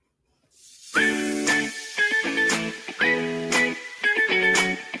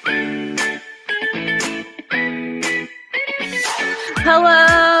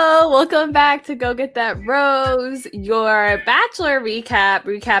Welcome back to Go Get That Rose, your Bachelor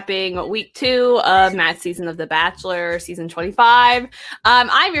recapping week 2 of Matt's season of The Bachelor, season 25.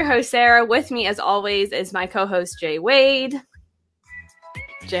 I'm your host, Sarah. With me, as always, is my co-host, Jay Wade.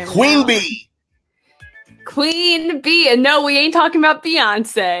 Queen Bee. Queen Bee. And no, we ain't talking about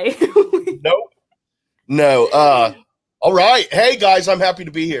Beyonce. Nope. No. All right. Hey, guys, I'm happy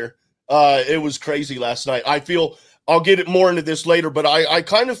to be here. It was crazy last night. I'll get it more into this later, but I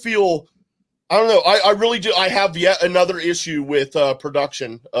kind of feel, I don't know. I really do. I have yet another issue with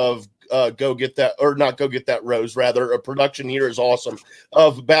production of Go Get That, or not Go Get That Rose, rather. A production here is awesome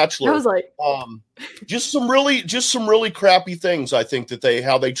of Bachelor. I was like, just some really crappy things. I think that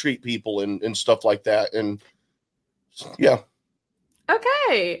how they treat people and stuff like that. And yeah.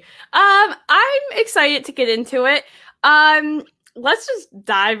 Okay. I'm excited to get into it. Let's just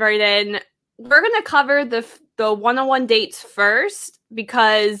dive right in. We're going to cover the one-on-one dates first,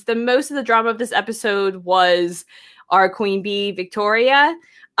 because the most of the drama of this episode was our Queen Bee, Victoria.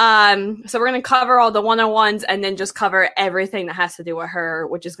 So we're going to cover all the one-on-ones and then just cover everything that has to do with her,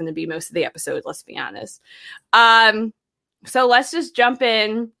 which is going to be most of the episode, let's be honest. So let's just jump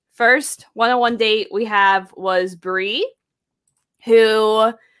in. First one-on-one date we have was Bri,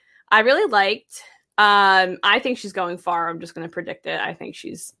 who I really liked. I think she's going far. I'm just going to predict it. I think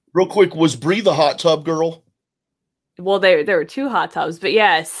she's... Real quick, was Bri the hot tub girl? Well, there were 2 hot tubs, but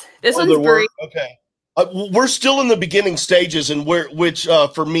yes, this one's Bri. Okay. We're still in the beginning stages, and which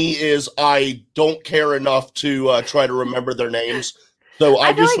for me is I don't care enough to try to remember their names. So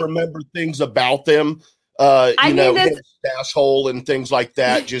I just remember things about them. His stash hole and things like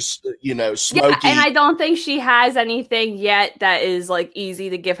that. Just smoky. Yeah, and I don't think she has anything yet that is like easy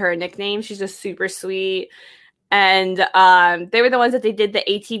to give her a nickname. She's just super sweet. And they were the ones that they did the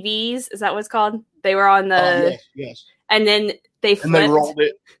ATVs. Is that what it's called? They were on the... yes. And then they flipped. And they rolled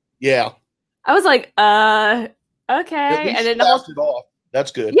it. Yeah. I was like, okay. And then it off.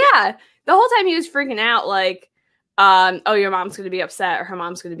 That's good. Yeah. The whole time he was freaking out, like, your mom's going to be upset, or her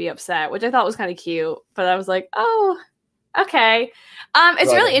mom's going to be upset, which I thought was kind of cute. But I was like, oh, okay.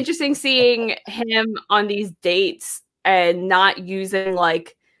 It's really interesting seeing him on these dates and not using,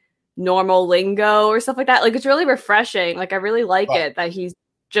 like, normal lingo or stuff like that. Like, it's really refreshing. Like, I really like it that he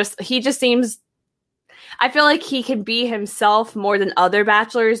just seems... I feel like he can be himself more than other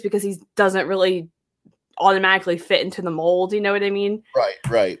bachelors because he doesn't really automatically fit into the mold. You know what I mean?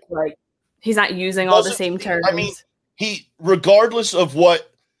 Right. Like, he's not using all the same terms. I mean, he, regardless of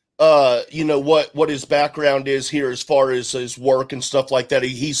what his background is here as far as his work and stuff like that,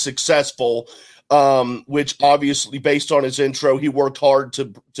 he's successful. Which obviously, based on his intro, he worked hard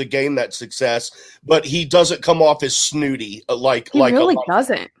to gain that success. But he doesn't come off as snooty he really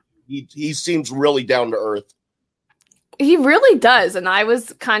doesn't. He seems really down to earth. He really does, and I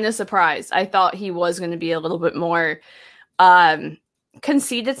was kind of surprised. I thought he was going to be a little bit more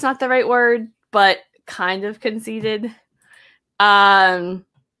conceited. It's not the right word, but kind of conceited. Yeah.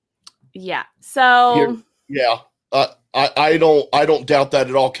 So I don't doubt that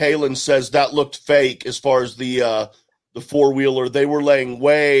at all. Kaylin says that looked fake as far as the 4-wheeler. They were laying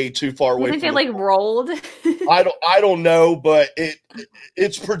way too far away. You think they rolled? I don't know, but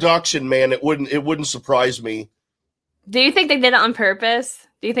it's production, man. It wouldn't surprise me. Do you think they did it on purpose?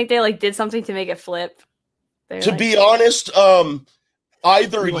 Do you think they did something to make it flip? To be honest,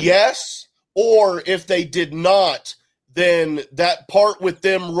 either yes, or if they did not, then that part with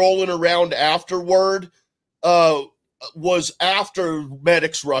them rolling around afterward was after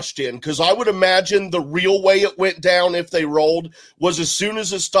medics rushed in, because I would imagine the real way it went down if they rolled was as soon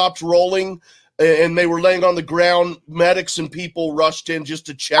as it stopped rolling and they were laying on the ground, medics and people rushed in just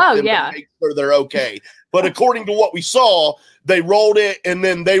to check them to make sure they're okay. But according to what we saw, they rolled it and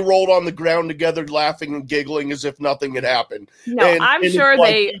then they rolled on the ground together, laughing and giggling as if nothing had happened. No, I'm sure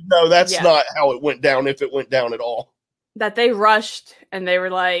No, that's not how it went down, if it went down at all. That they rushed and they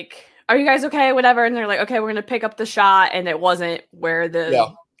were like, are you guys okay? Whatever. And they're like, okay, we're going to pick up the shot. And it wasn't where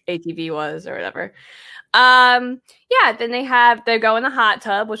the ATV was or whatever. Then they go in the hot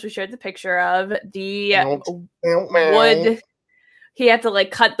tub, which we showed the picture of. The wood. He had to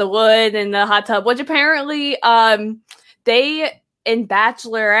cut the wood in the hot tub, which apparently they in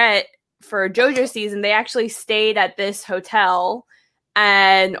Bachelorette for JoJo season, they actually stayed at this hotel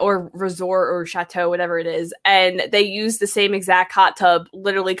or resort or chateau, whatever it is, and they used the same exact hot tub,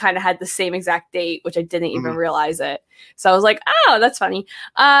 literally kind of had the same exact date, which I didn't even realize it. So I was like, oh, that's funny.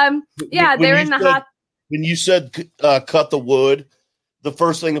 They're in the hot. When you said cut the wood, the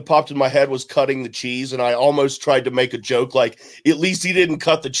first thing that popped in my head was cutting the cheese, and I almost tried to make a joke like, at least he didn't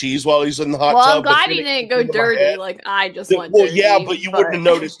cut the cheese while he's in the hot Well, tub. I'm glad he didn't go dirty. Like I just went Well, dirty. yeah, but you wouldn't have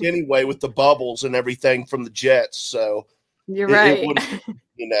noticed anyway with the bubbles and everything from the jets. So you're right.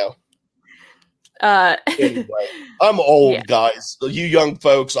 You know. Anyway, I'm old, guys. You young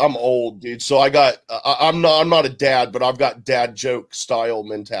folks, I'm old, dude. So I'm not a dad, but I've got dad joke style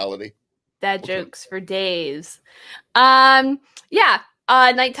mentality. Dad jokes for days. Nighttime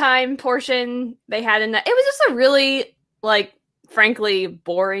portion they had in that. It was just a really, like, frankly,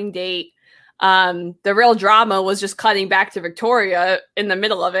 boring date. The real drama was just cutting back to Victoria in the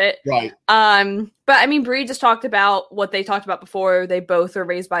middle of it. Right. But I mean, Bree just talked about what they talked about before. They both were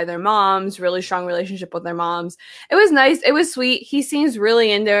raised by their moms, really strong relationship with their moms. It was nice. It was sweet. He seems really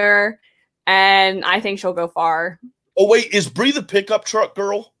into her, and I think she'll go far. Oh, wait, is Bree the pickup truck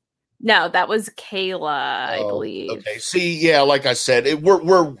girl? No, that was Kayla, I believe. Okay. See, yeah, like I said,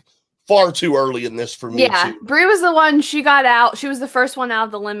 we're far too early in this for me. Yeah, Bree was the one. She got out. She was the first one out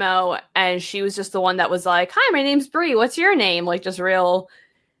of the limo, and she was just the one that was like, "Hi, my name's Bree. What's your name?" Like, just real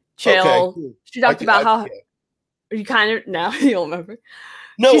chill. Okay, cool. She talked about how you kind of no, you don't remember.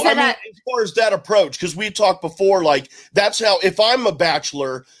 No, I mean, as far as that approach, because we talked before, like that's how. If I'm a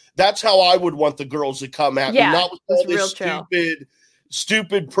bachelor, that's how I would want the girls to come at me, not with all this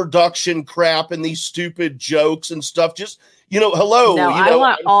stupid production crap and these stupid jokes and stuff. Just, hello. No, I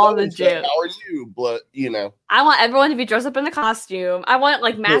want all the jokes. How are you? But, I want everyone to be dressed up in a costume. I want,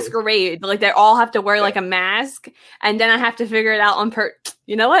 like, masquerade. Like, they all have to wear, like, a mask. And then I have to figure it out on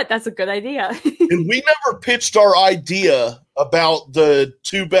You know what? That's a good idea. And we never pitched our idea about the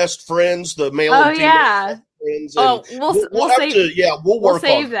two best friends, the male and female friends. And we'll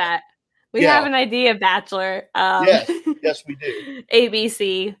save that. We have an idea, Bachelor. Yes, we do.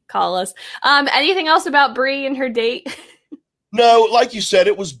 ABC, call us. Anything else about Bree and her date? No, like you said,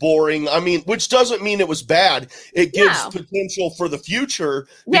 it was boring. I mean, which doesn't mean it was bad. It gives potential for the future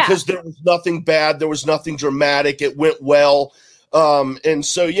because there was nothing bad. There was nothing dramatic. It went well. And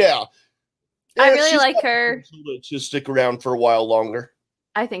so, I really like her. To stick around for a while longer.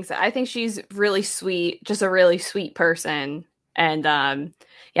 I think so. I think she's really sweet, just a really sweet person. And,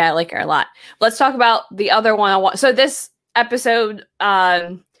 I like her a lot. Let's talk about the other one-on-one. So this episode,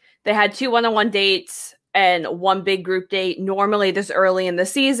 they had 2 one-on-one dates and 1 big group date. Normally this early in the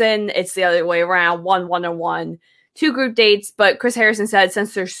season, it's the other way around, 1 one-on-one, 2 group dates. But Chris Harrison said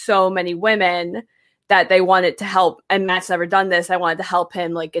since there's so many women that they wanted to help, and Matt's never done this, I wanted to help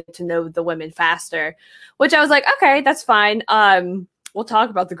him like get to know the women faster, which I was like, okay, that's fine. We'll talk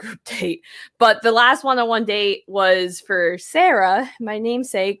about the group date. But the last one-on-one date was for Sarah, my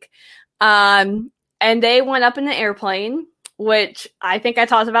namesake. And they went up in an airplane, which I think I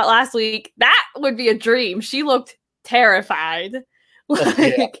talked about last week. That would be a dream. She looked terrified.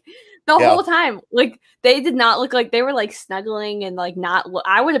 The whole time. Like, they did not look like they were like snuggling and like not.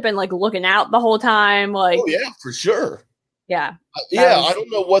 I would have been like looking out the whole time. Like, oh yeah, for sure. Yeah. I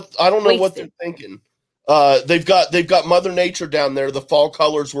don't know what they're thinking. They've got Mother Nature down there. The fall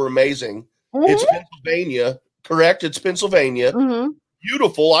colors were amazing. Mm-hmm. It's Pennsylvania, correct? It's Pennsylvania. Mm-hmm.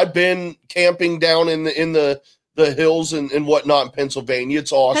 Beautiful. I've been camping down in the hills and whatnot in Pennsylvania.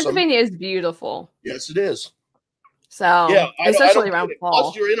 It's awesome. Pennsylvania is beautiful. Yes, it is. So especially around fall.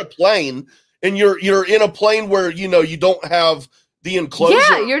 Plus, you're in a plane, and you're in a plane where you don't have the enclosure.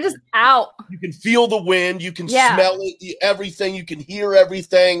 Yeah, you're just out. You can feel the wind. You can smell it, everything. You can hear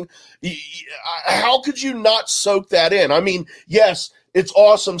everything. How could you not soak that in? I mean, yes, it's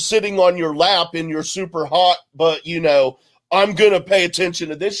awesome sitting on your lap and you're super hot, but, I'm going to pay attention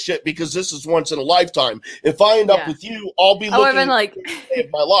to this shit because this is once in a lifetime. If I end up with you, I'll be looking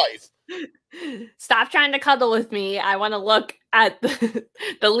at my life. Stop trying to cuddle with me. I want to look at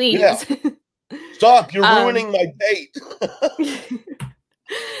the leaves. Yeah. Stop! You're ruining my date.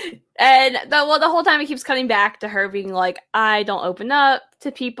 And the whole time it keeps cutting back to her being like, I don't open up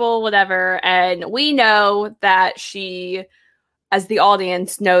to people, whatever. And we know that she, as the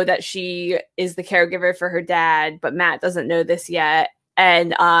audience, know that she is the caregiver for her dad, but Matt doesn't know this yet.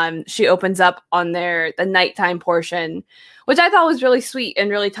 And she opens up on the nighttime portion, which I thought was really sweet and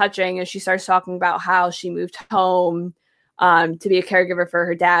really touching. And she starts talking about how she moved home to be a caregiver for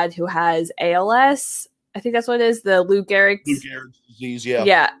her dad who has ALS. I think that's what it is, the Lou Gehrig's disease, yeah.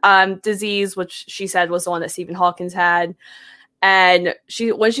 Yeah, disease, which she said was the one that Stephen Hawkins had. And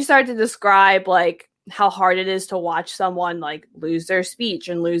when she started to describe, like, how hard it is to watch someone, like, lose their speech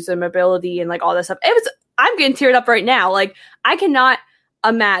and lose their mobility and, like, all this stuff, I'm getting teared up right now. Like, I cannot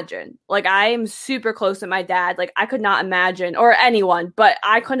imagine. Like, I am super close to my dad. Like, I could not imagine, or anyone, but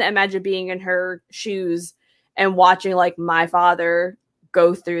I couldn't imagine being in her shoes and watching, like, my father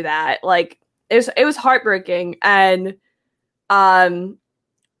go through that. Like it was heartbreaking. And I'm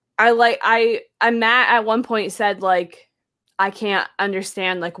Matt at one point said, like, I can't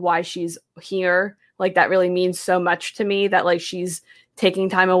understand like why she's here. Like that really means so much to me that like she's taking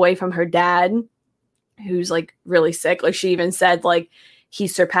time away from her dad, who's like really sick. Like she even said like he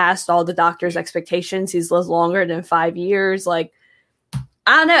surpassed all the doctor's expectations. He's lived longer than 5 years. Like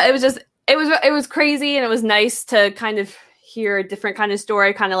I don't know. It was just it was crazy, and it was nice to kind of hear a different kind of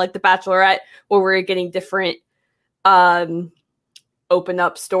story, kind of like The Bachelorette, where we're getting different open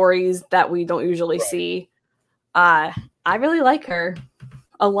up stories that we don't usually see. I really like her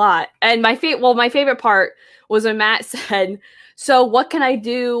a lot. And my favorite part was when Matt said, so what can I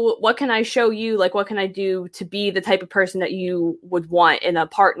do? What can I show you? Like, what can I do to be the type of person that you would want in a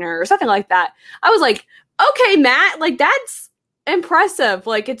partner or something like that? I was like, okay, Matt, like that's impressive.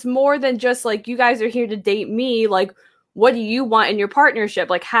 Like, it's more than just like, you guys are here to date me. Like, what do you want in your partnership?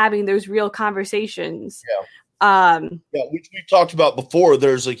 Like having those real conversations. Yeah, which we talked about before.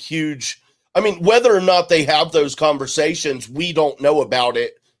 There's a huge, I mean, whether or not they have those conversations, we don't know about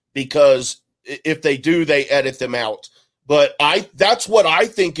it, because if they do, they edit them out. But that's what I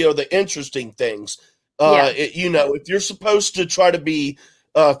think are the interesting things. If you're supposed to try to be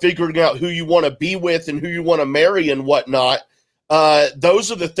figuring out who you want to be with and who you want to marry and whatnot,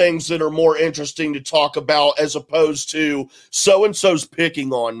 those are the things that are more interesting to talk about, as opposed to so-and-so's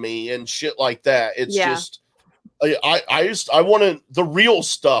picking on me and shit like that. It's just, I want the real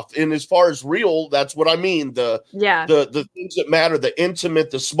stuff. And as far as real, that's what I mean. The things that matter, the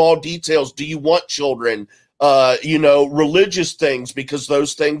intimate, the small details. Do you want children? Religious things, because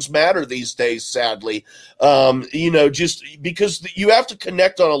those things matter these days, sadly. Just because you have to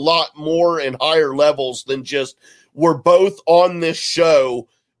connect on a lot more and higher levels than just, we're both on this show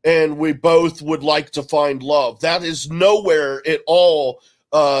and we both would like to find love. That is nowhere at all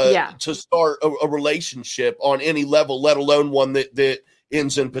to start a relationship on any level, let alone one that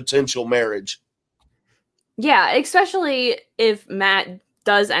ends in potential marriage. Yeah, especially if Matt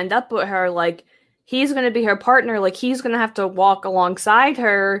does end up with her, like, he's going to be her partner. Like, he's going to have to walk alongside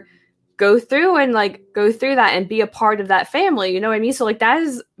her, go through that and be a part of that family. You know what I mean? So, like, that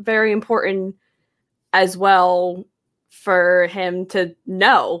is very important as well for him to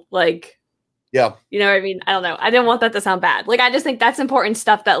know. Like, yeah. You know what I mean? I don't know. I didn't want that to sound bad. Like, I just think that's important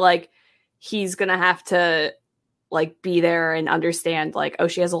stuff that, like, he's going to have to, like, be there and understand, like, oh,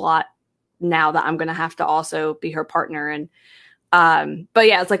 she has a lot now that I'm going to have to also be her partner. And, but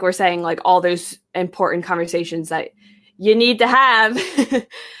yeah, it's like we're saying, like, all those important conversations that you need to have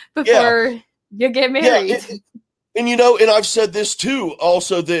before you get married. Yeah, and I've said this too,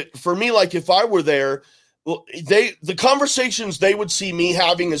 also, that for me, like, if I were there, the conversations they would see me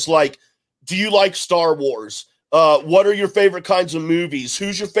having is like, do you like Star Wars? What are your favorite kinds of movies?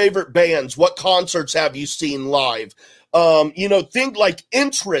 Who's your favorite bands? What concerts have you seen live? Think like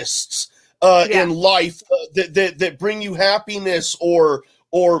interests in life that bring you happiness or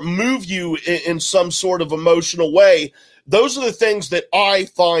move you in some sort of emotional way. Those are the things that I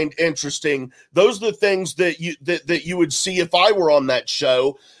find interesting. Those are the things that you would see if I were on that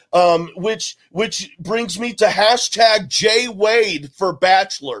show. Which brings me to hashtag Jay Wade for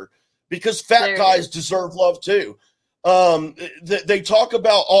Bachelor, because fat guys deserve love too. They talk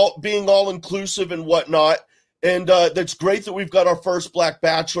about being all inclusive and whatnot. And that's great that we've got our first Black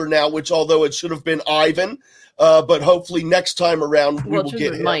Bachelor now, which, although it should have been Ivan, but hopefully next time around we will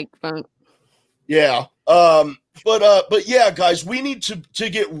get him. Mike, but... Yeah. But yeah, guys, we need to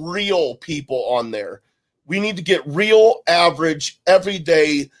get real people on there. We need to get real, average,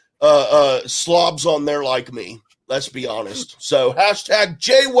 everyday slobs on there like me. Let's be honest. So hashtag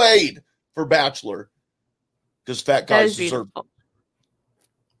Jay Wade for Bachelor, because fat guys deserve.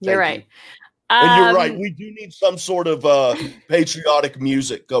 You're right. And you're right. We do need some sort of patriotic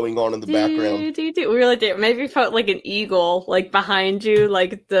music going on in the background. We really do. Maybe put like an eagle like behind you,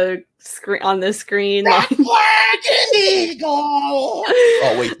 like the screen on the screen. That flag an eagle.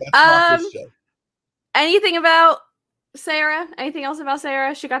 Oh wait, that's not this show. Anything about Sarah? Anything else about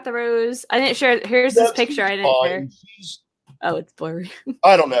Sarah? She got the rose. I didn't share. Here's this picture. I didn't share. Oh, it's blurry.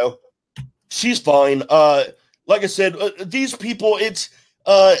 I don't know. She's fine. Like I said, these people.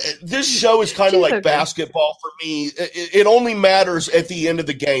 This show is kind of like basketball for me. It only matters at the end of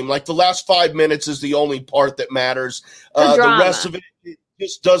the game. Like the last 5 minutes is the only part that matters. The rest of it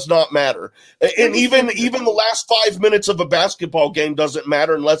just does not matter. And even the last 5 minutes of a basketball game doesn't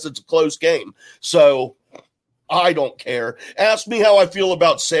matter unless it's a close game. So I don't care. Ask me how I feel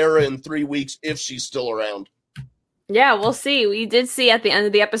about Sarah in 3 weeks if she's still around. Yeah, we'll see. We did see at the end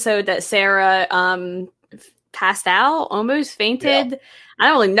of the episode that Sarah passed out, almost fainted. Yeah. I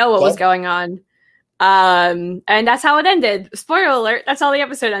don't really know what was going on. And that's how it ended. Spoiler alert, that's how the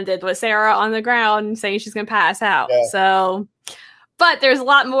episode ended, with Sarah on the ground saying she's gonna pass out. Yeah. So, but there's a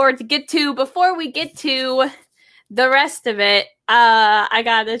lot more to get to. Before we get to the rest of it, I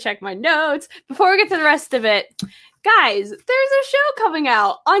gotta check my notes. Before we get to the rest of it, guys, there's a show coming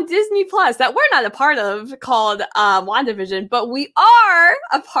out on Disney Plus that we're not a part of called WandaVision, but we are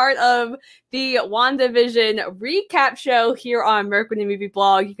a part of the WandaVision recap show here on Merc with the Movie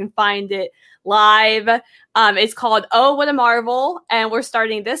Blog. You can find it live. It's called Oh, What a Marvel, and we're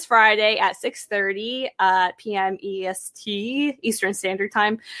starting this Friday at 6:30 p.m. EST, Eastern Standard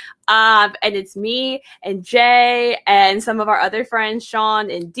Time. And it's me and Jay and some of our other friends, Sean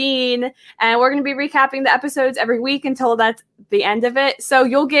and Dean, and we're going to be recapping the episodes every week until that's the end of it. So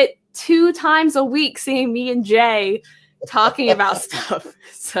you'll get 2 times a week seeing me and Jay talking about stuff.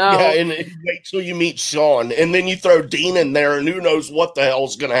 So yeah, and wait till you meet Sean, and then you throw Dean in there, and who knows what the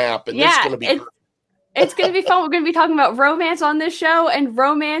hell's going to happen. Yeah, it's going to be it's going to be fun. We're going to be talking about romance on this show and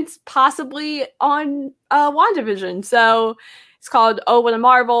romance possibly on WandaVision. So it's called Oh, What a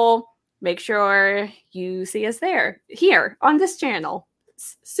Marvel. Make sure you see us here on this channel.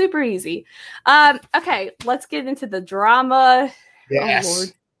 It's super easy. Okay, let's get into the drama.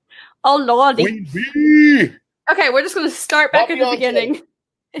 Yes. Oh, Lordy. Queen Bee. Okay, we're just going to start back at the beginning.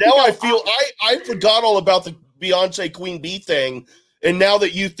 Now I feel I forgot all about the Beyonce Queen Bee thing, and now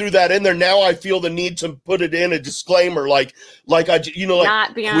that you threw that in there, now I feel the need to put it in a disclaimer, like not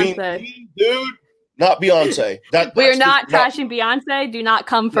Beyonce, Queen Bee, dude, not Beyonce. We're not trashing Beyonce. Do not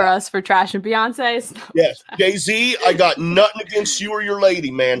come for us for trashing Beyonce. No. Yes, Jay-Z, I got nothing against you or your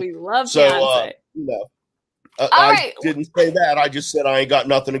lady, man. We love Beyonce. No, right. Didn't say that. I just said I ain't got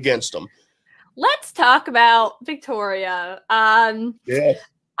nothing against them. Let's talk about Victoria. Yes.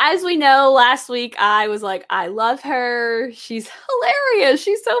 As we know, last week I was like, I love her. She's hilarious.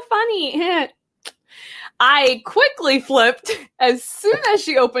 She's so funny. I quickly flipped as soon as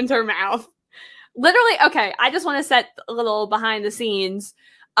she opened her mouth. Literally, okay, I just want to set a little behind the scenes.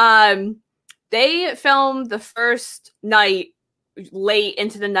 They filmed the first night late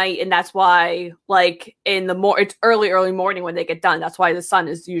into the night, and that's why, like, it's early morning when they get done. That's why the sun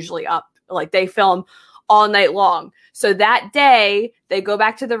is usually up. Like, they film all night long. So that day, they go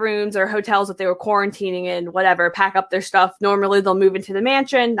back to the rooms or hotels that they were quarantining in, whatever, pack up their stuff. Normally, they'll move into the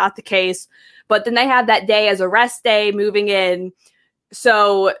mansion. Not the case. But then they have that day as a rest day, moving in.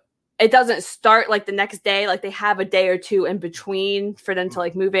 So it doesn't start, like, the next day. Like, they have a day or two in between for them to,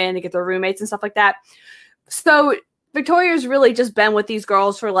 like, move in and get their roommates and stuff like that. So Victoria's really just been with these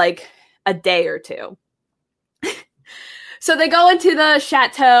girls for, like, a day or two. So they go into the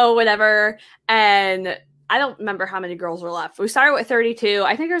chateau, whatever, and I don't remember how many girls were left. We started with 32.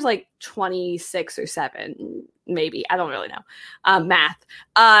 I think there's like 26 or 7, maybe. I don't really know. Math.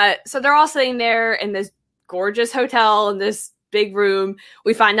 So they're all sitting there in this gorgeous hotel in this big room.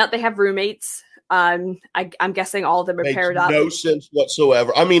 We find out they have roommates. I'm guessing all of them are paired up. No sense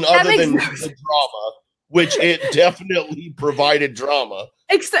whatsoever. I mean, other than the drama, which it definitely provided drama.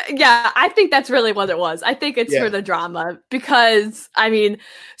 Yeah, I think that's really what it was. I think it's for the drama because, I mean,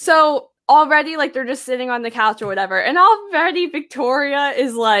 so already, like, they're just sitting on the couch or whatever, and already Victoria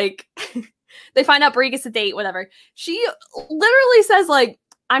is like, they find out Brie gets a date, whatever. She literally says, like,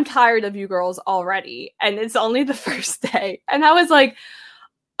 I'm tired of you girls already, and it's only the first day. And I was like,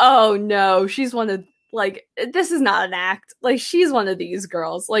 oh no, she's one of, like, this is not an act. Like, she's one of these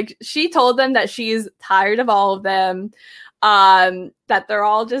girls. Like, she told them that she's tired of all of them. That they're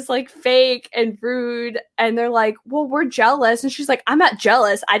all just, like, fake and rude, and they're like, well, we're jealous, and she's like, I'm not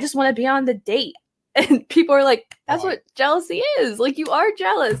jealous, I just want to be on the date. And people are like, that's what jealousy is, like, you are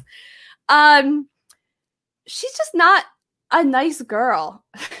jealous. She's just not a nice girl.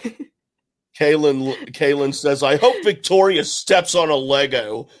 Kaylin says, I hope Victoria steps on a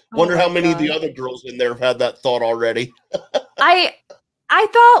Lego. Wonder how many of the other girls in there have had that thought already. I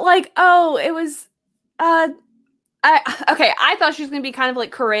thought, like, oh, it was I thought she was going to be kind of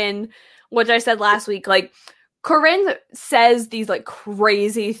like Corinne, which I said last week. Like, Corinne says these, like,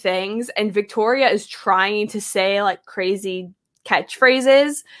 crazy things, and Victoria is trying to say, like, crazy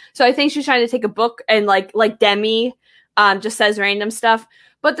catchphrases. So I think she's trying to take a book and, like Demi just says random stuff.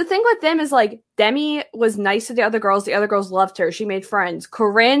 But the thing with them is, like, Demi was nice to the other girls. The other girls loved her. She made friends.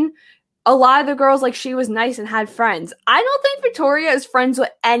 Corinne, a lot of the girls, like, she was nice and had friends. I don't think Victoria is friends with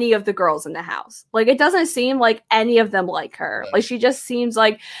any of the girls in the house. Like, it doesn't seem like any of them like her. Like, she just seems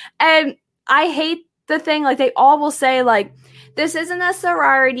like, and I hate the thing, like, they all will say, like, this isn't a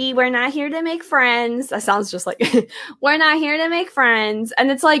sorority. We're not here to make friends. That sounds just like, we're not here to make friends. And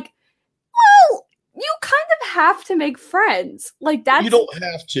it's like, well, you kind of have to make friends. Like that's You don't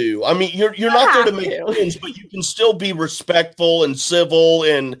have to. I mean, you're not there to make friends, but you can still be respectful and civil.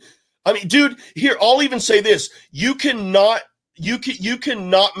 And I mean, dude, here I'll even say this: you cannot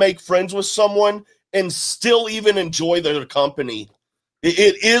make friends with someone and still even enjoy their company.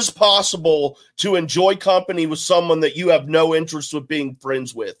 It is possible to enjoy company with someone that you have no interest with being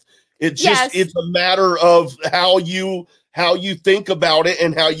friends with. It's a matter of how you think about it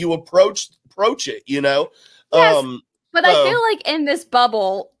and how you approach it, you know? Yes, but I feel like in this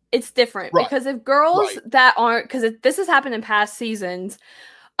bubble, it's different because if girls that aren't, because this has happened in past seasons,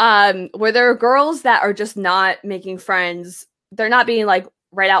 where there are girls that are just not making friends, they're not being like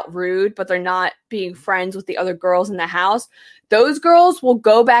right out rude, but they're not being friends with the other girls in the house. Those girls will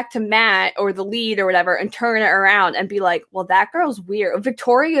go back to Matt or the lead or whatever and turn it around and be like, well, that girl's weird.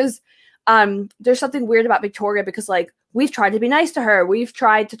 Victoria's, there's something weird about Victoria because like, we've tried to be nice to her. We've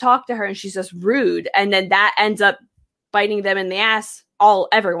tried to talk to her and she's just rude. And then that ends up biting them in the ass,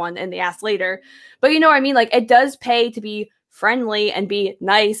 everyone in the ass later. But you know what I mean? Like it does pay to be friendly and be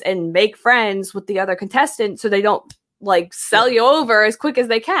nice and make friends with the other contestants so they don't like sell you over as quick as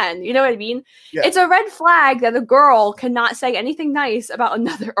they can. You know what I mean? Yeah. It's a red flag that a girl cannot say anything nice about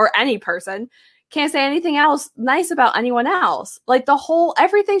another or any person. Can't say anything else nice about anyone else. Like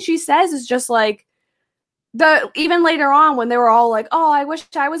everything she says is just like, even later on when they were all like, oh, I wish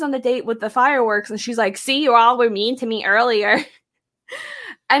I was on the date with the fireworks, and she's like, see, you all were mean to me earlier.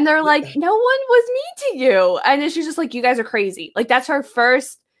 And they're like, no one was mean to you. And then she's just like, you guys are crazy. Like that's her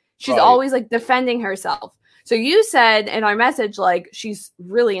first, she's always like defending herself. So you said in our message, like she's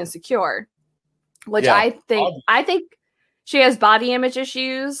really insecure, which I think she has body image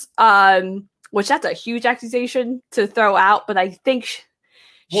issues, which that's a huge accusation to throw out, but I think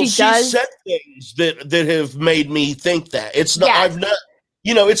she said things that have made me think that. It's not, I've not,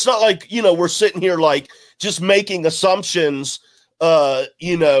 it's not like, we're sitting here like just making assumptions, or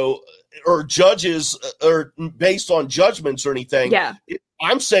judges or based on judgments or anything. Yeah.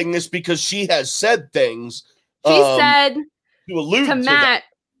 I'm saying this because she has said things. She said to allude to Matt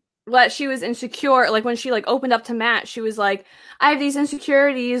that she was insecure. Like when she like opened up to Matt, she was like, I have these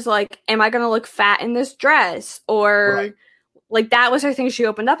insecurities. Like, am I going to look fat in this dress? Or like that was her thing she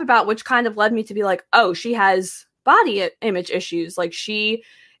opened up about, which kind of led me to be like, oh, she has body image issues. Like she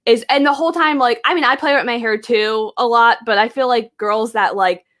is. And the whole time, like, I mean, I play with my hair too a lot, but I feel like girls that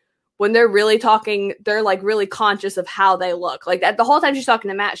like, when they're really talking, they're like really conscious of how they look. Like the whole time she's talking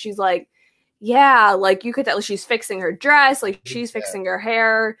to Matt, she's like, yeah, like you could tell she's fixing her dress, like she's fixing her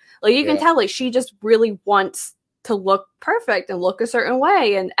hair. Like you can tell like she just really wants to look perfect and look a certain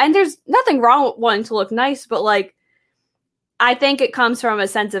way. And there's nothing wrong with wanting to look nice, but like I think it comes from a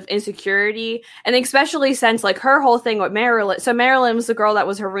sense of insecurity, and especially since like her whole thing with Marilyn. So Marilyn was the girl that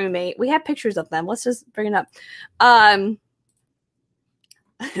was her roommate. We have pictures of them. Let's just bring it up.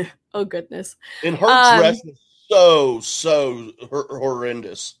 Oh goodness. And her dress is so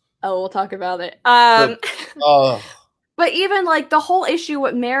horrendous. Oh, we'll talk about it. But even like the whole issue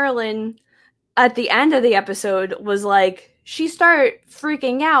with Marilyn at the end of the episode was like she started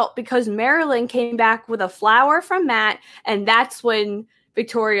freaking out because Marilyn came back with a flower from Matt, and that's when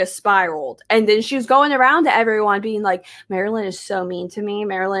Victoria spiraled. And then she was going around to everyone being like, Marilyn is so mean to me.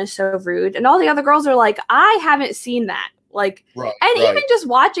 Marilyn is so rude. And all the other girls are like, I haven't seen that. Like, even just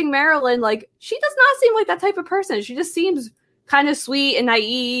watching Marilyn, like, she does not seem like that type of person. She just seems kind of sweet and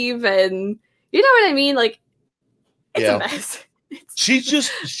naive, and you know what I mean? Like, it's a mess.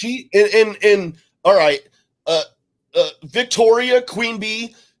 All right. Victoria, Queen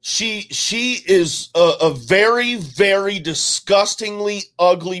Bee, she is a very, very disgustingly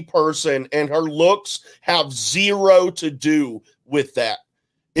ugly person, and her looks have zero to do with that.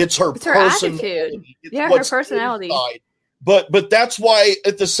 It's her attitude. Her personality. Inside. But that's why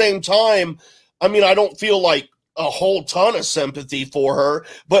at the same time, I mean, I don't feel like a whole ton of sympathy for her,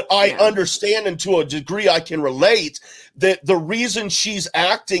 but I understand, and to a degree I can relate, that the reason she's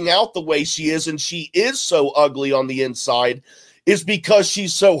acting out the way she is, and she is so ugly on the inside, is because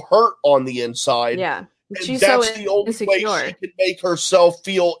she's so hurt on the inside. Yeah. And that's the only way she can make herself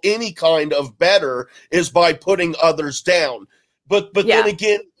feel any kind of better is by putting others down. But then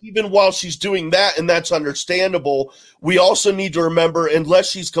again, even while she's doing that, and that's understandable, we also need to remember, unless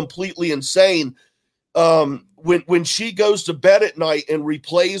she's completely insane, when she goes to bed at night and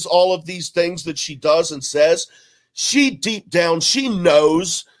replays all of these things that she does and says, she deep down, she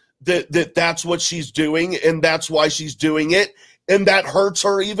knows that that's what she's doing, and that's why she's doing it, and that hurts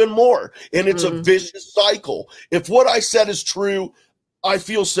her even more. And it's a vicious cycle. If what I said is true, I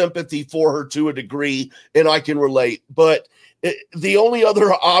feel sympathy for her to a degree, and I can relate. But The only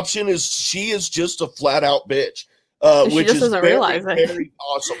other option is she is just a flat out bitch, which is very, very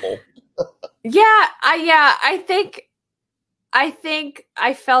possible. I think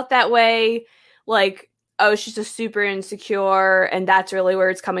I felt that way, like, oh, she's just super insecure, and that's really where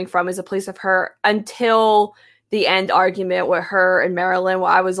it's coming from, is a place of her, until the end argument with her and Marilyn, where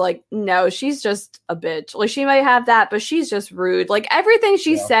I was like, no, she's just a bitch. Like, she might have that, but she's just rude. Like, everything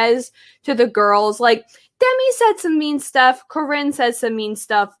she says to the girls, like, Demi said some mean stuff, Corinne said some mean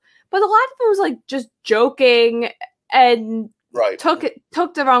stuff, but a lot of it was, like, just joking and took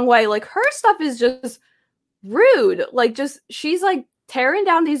the wrong way. Like, her stuff is just rude. Like, just, she's, like, tearing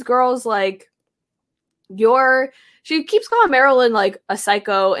down these girls, like, she keeps calling Marilyn, like, a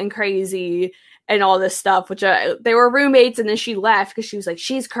psycho and crazy and all this stuff, which they were roommates, and then she left because she was like,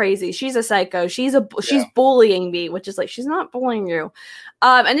 she's crazy, she's a psycho, she's bullying me, which is like, she's not bullying you.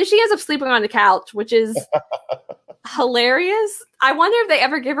 And then she ends up sleeping on the couch, which is hilarious. I wonder if they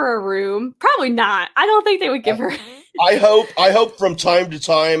ever give her a room. Probably not. I don't think they would give her. I hope from time to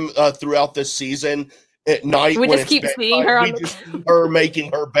time throughout this season, at night, we just keep seeing her her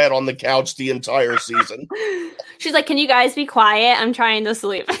making her bed on the couch the entire season. She's like, can you guys be quiet? I'm trying to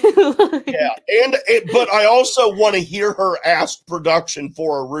sleep. Yeah, but I also want to hear her ask production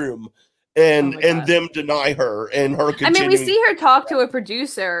for a room, and them deny her, and her continuing. I mean, we see her talk to a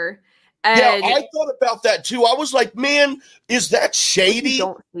producer. And yeah, I thought about that too. I was like, man, is that shady?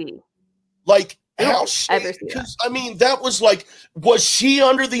 Don't see. Like, how shady? Because, I mean, that was like, was she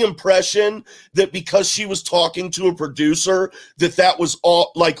under the impression that because she was talking to a producer that was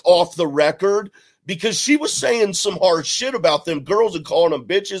all, like, off the record? Because she was saying some hard shit about them girls and calling them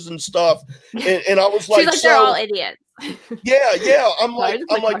bitches and stuff. And I was like, they're all idiots. Yeah. I'm like,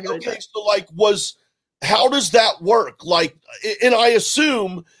 okay, so like, how does that work? Like, and I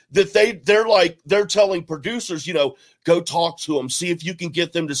assume that they're telling producers, go talk to them, see if you can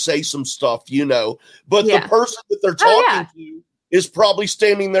get them to say some stuff, but the person that they're talking to is probably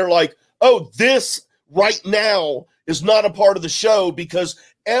standing there like, oh, this right now is not a part of the show because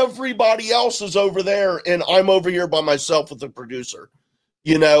everybody else is over there and I'm over here by myself with the producer,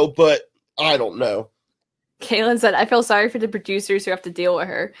 but I don't know. Kaylin said, I feel sorry for the producers who have to deal with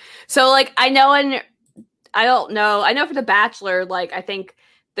her. So, like, I know for The Bachelor, like, I think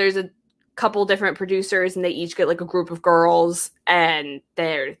there's a couple different producers and they each get, like, a group of girls and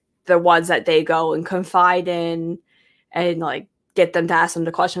they're the ones that they go and confide in and, like, get them to ask them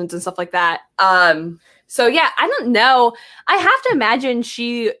the questions and stuff like that. So, yeah, I don't know. I have to imagine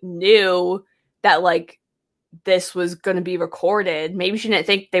she knew that, like, this was going to be recorded. Maybe she didn't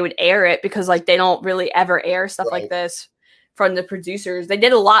think they would air it because, like, they don't really ever air stuff like this from the producers. They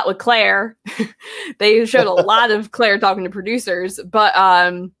did a lot with Claire. They showed a lot of Claire talking to producers. But,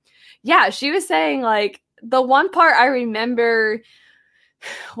 yeah, she was saying, like, the one part I remember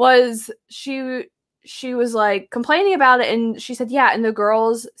was she was like complaining about it, and she said, yeah, and the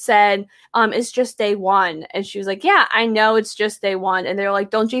girls said, it's just day one. And she was like, yeah, I know it's just day one. And they're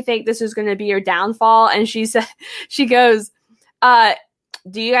like, don't you think this is going to be your downfall? And she said, she goes,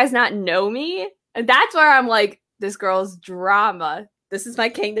 do you guys not know me? And that's where I'm like, this girl's drama. This is my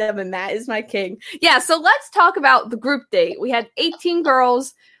kingdom and Matt is my king. Yeah, so let's talk about the group date. We had 18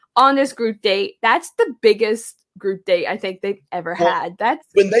 girls on this group date. That's the biggest group date I think they've ever had. That's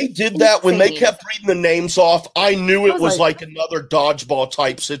when they did that, when they kept reading the names off, I knew it was like another dodgeball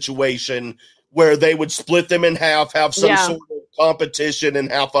type situation where they would split them in half, have some sort of competition, and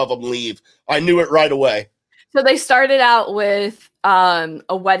half of them leave. I knew it right away. So they started out with a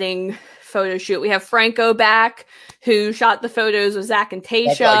wedding photo shoot. We have Franco back, who shot the photos with Zach and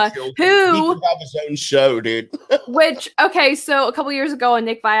Tayshia, who he could have his own show, dude. So a couple years ago on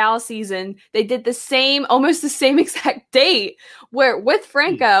Nick Viall season, they did almost the same exact date with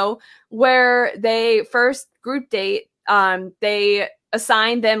Franco, where they first group date, they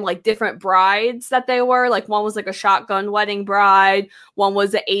assigned them like different brides that they were. Like, one was like a shotgun wedding bride, one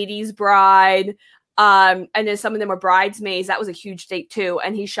was the 80s bride. And then some of them were bridesmaids. That was a huge date too.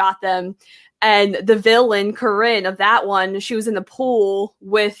 And he shot them. And the villain, Corinne, of that one, she was in the pool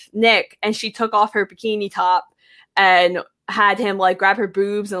with Nick and she took off her bikini top and had him like grab her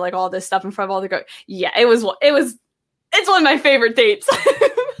boobs and like all this stuff in front of all the girls. Yeah, it's one of my favorite dates.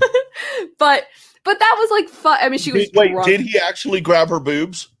 But that was like fun. I mean, she was drunk. Did he actually grab her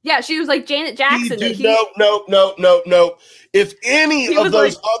boobs? Yeah, she was like Janet Jackson. No. If any of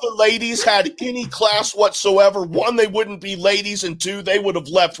those other ladies had any class whatsoever, one, they wouldn't be ladies, and two, they would have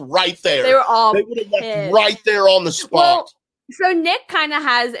left right there. They would have left right there on the spot. Well, so Nick kind of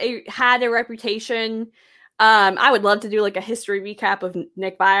had a reputation I would love to do like a history recap of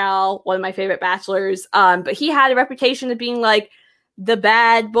Nick Viall, one of my favorite bachelors. But he had a reputation of being like the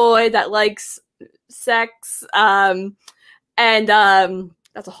bad boy that likes sex. And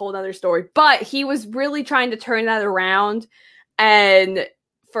that's a whole other story. But he was really trying to turn that around and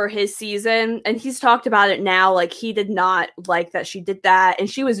for his season. And he's talked about it now. Like, he did not like that she did that. And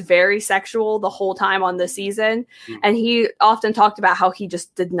she was very sexual the whole time on the season. Mm-hmm. And he often talked about how he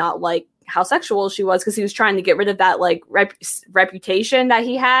just did not like how sexual she was because he was trying to get rid of that like reputation that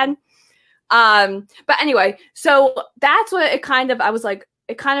he had. But anyway, so that's what it kind of, I was like,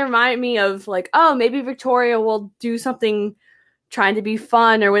 it kind of reminded me of like, oh, maybe Victoria will do something trying to be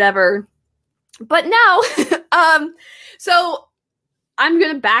fun or whatever. But no. So I'm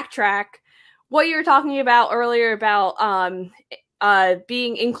going to backtrack what you were talking about earlier about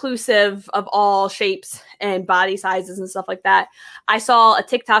being inclusive of all shapes and body sizes and stuff like that. I saw a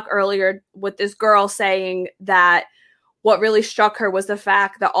TikTok earlier with this girl saying that what really struck her was the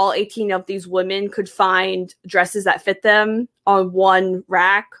fact that all 18 of these women could find dresses that fit them on one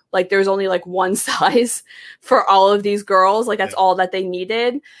rack. Like, there's only like one size for all of these girls. Like, that's all that they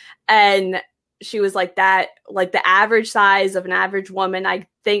needed. And she was like that, like the average size of an average woman, I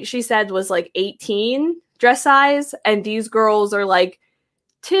think she said was like 18 dress size. And these girls are like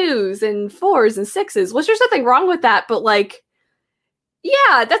 2s and 4s and 6s, which there's nothing wrong with that. But like, yeah,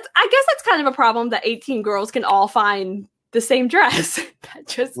 I guess that's kind of a problem that 18 girls can all find the same dress. That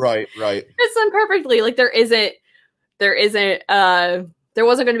just right fits them perfectly. Like, there wasn't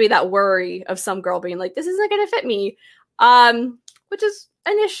going to be that worry of some girl being like, this isn't going to fit me, which is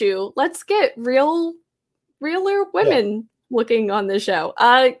an issue. Let's get realer women looking on this show.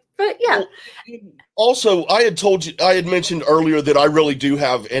 But yeah. Also, I had mentioned earlier that I really do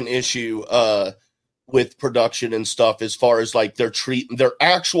have an issue with production and stuff as far as like their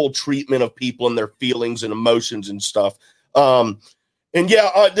actual treatment of people and their feelings and emotions and stuff. And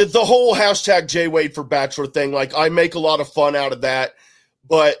yeah, the whole hashtag JWade for Bachelor thing, like, I make a lot of fun out of that.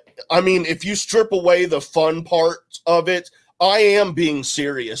 But I mean, if you strip away the fun part of it, I am being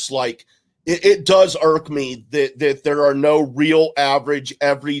serious. Like, it does irk me that there are no real average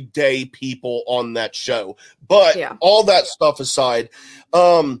everyday people on that show. But all that stuff aside,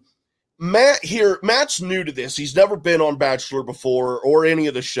 Matt's new to this. He's never been on Bachelor before or any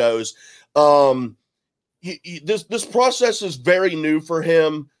of the shows. This process is very new for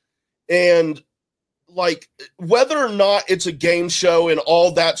him, and like, whether or not it's a game show and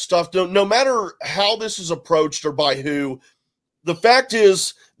all that stuff, no matter how this is approached or by who, the fact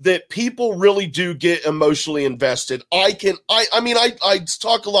is that people really do get emotionally invested. I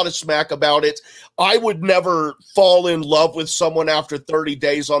talk a lot of smack about it. I would never fall in love with someone after 30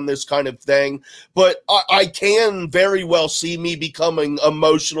 days on this kind of thing, but I can very well see me becoming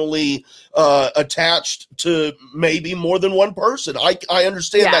emotionally attached to maybe more than one person. I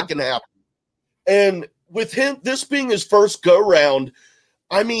understand that can happen. And with him, this being his first go round,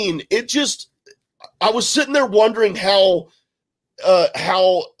 I mean, I was sitting there wondering how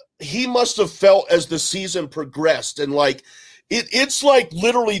he must have felt as the season progressed. And like, it's like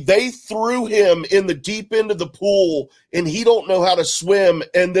literally they threw him in the deep end of the pool and he don't know how to swim,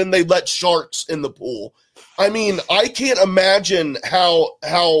 and then they let sharks in the pool. I mean, I can't imagine how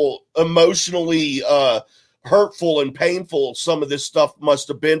emotionally hurtful and painful some of this stuff must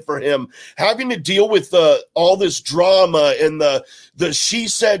have been for him, having to deal with all this drama and the she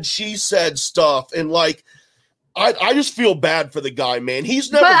said stuff. And like, I just feel bad for the guy, man.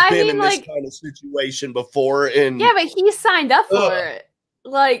 He's never been in this kind of situation before. And yeah, but he signed up for it.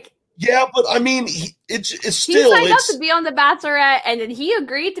 Like, yeah, but I mean, it's still. He signed up to be on The Bachelorette, and then he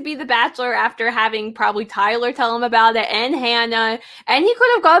agreed to be the Bachelor after having probably Tyler tell him about it and Hannah. And he could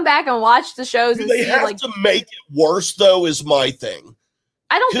have gone back and watched the shows. Do they have to make it worse, though, is my thing.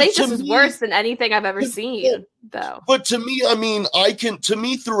 I don't think this is worse than anything I've ever seen, though. But to me, I mean,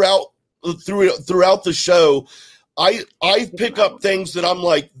 throughout the show, I pick up things that I'm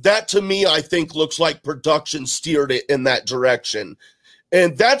like, that to me, I think looks like production steered it in that direction.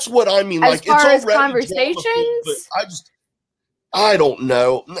 And that's what I mean. As like, far it's as conversations, I don't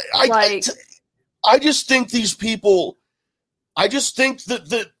know. I just think these people, I just think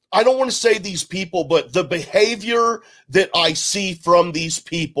that I don't want to say these people, but the behavior that I see from these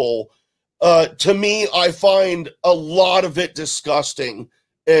people, to me, I find a lot of it disgusting.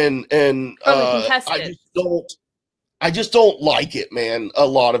 And I just don't like it, man. A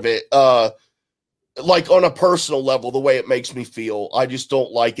lot of it, like on a personal level, the way it makes me feel, I just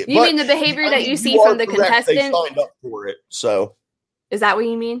don't like it. You mean the behavior that you see from the contestants? They signed up for it, so is that what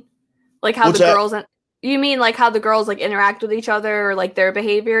you mean? Like how you mean like how the girls like interact with each other or like their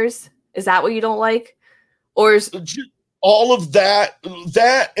behaviors? Is that what you don't like? Or is all of that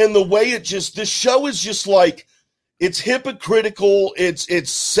and the way this show is just like, it's hypocritical, it's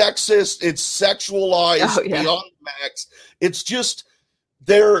sexist, it's sexualized beyond max. It's just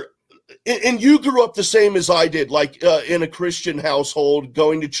there. And you grew up the same as I did, like in a Christian household,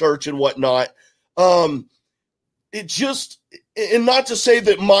 going to church and whatnot. It just, and not to say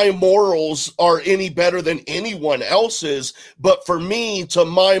that my morals are any better than anyone else's, but for me, to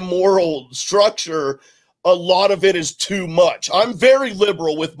my moral structure, a lot of it is too much. I'm very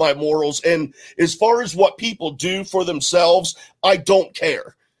liberal with my morals, and as far as what people do for themselves, I don't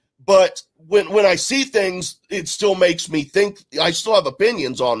care. But when I see things, it still makes me think. I still have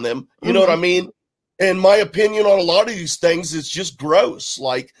opinions on them. You know what I mean? And my opinion on a lot of these things is just gross.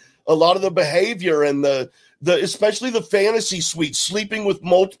 Like a lot of the behavior and the especially the fantasy suite, sleeping with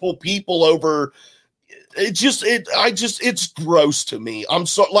multiple people over. It's gross to me. I'm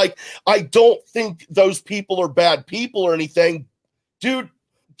so, like, I don't think those people are bad people or anything. Dude,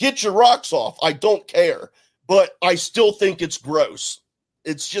 get your rocks off. I don't care. But I still think it's gross.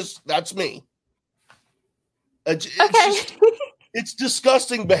 It's just, that's me. It's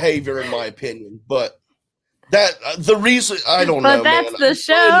disgusting behavior in my opinion, but that the reason, I don't know, that's man. The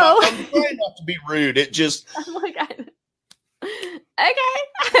show. I'm trying not to be rude. It just, I'm like, I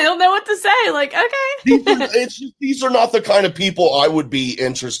don't know what to say. Like, okay. These are not the kind of people I would be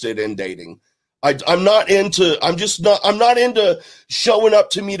interested in dating. I'm not into showing up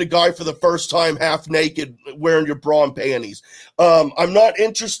to meet a guy for the first time half naked wearing your bra and panties. I'm not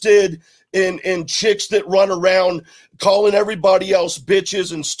interested in chicks that run around calling everybody else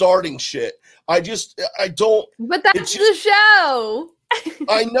bitches and starting shit. I don't. But that's the show.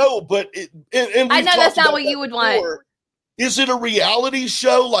 I know, but I know that's not what you would want. Is it a reality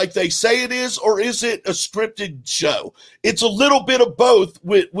show like they say it is, or is it a scripted show? It's a little bit of both,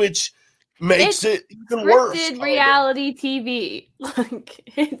 which makes it even worse. Scripted reality TV. Like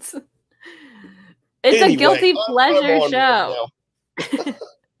it's anyway, a guilty pleasure show.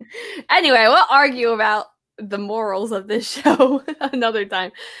 Anyway, we'll argue about the morals of this show another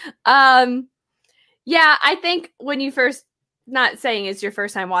time. Yeah, I think when you first, not saying it's your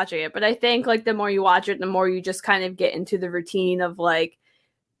first time watching it, but I think like the more you watch it, the more you just kind of get into the routine of like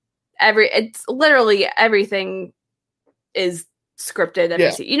it's literally everything is scripted.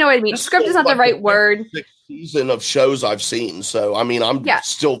 You know what I mean? Script is not the right word. Season of shows I've seen, so I mean I'm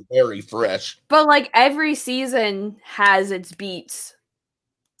still very fresh. But like every season has its beats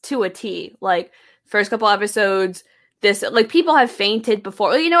to a T. Like first couple episodes, this like people have fainted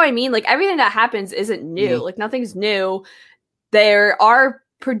before. You know what I mean? Like everything that happens isn't new. Like nothing's new. There are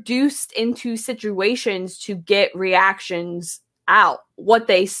produced into situations to get reactions out. What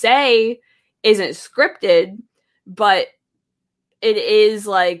they say isn't scripted, but it is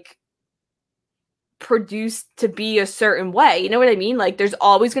like produced to be a certain way. You know what I mean? Like there's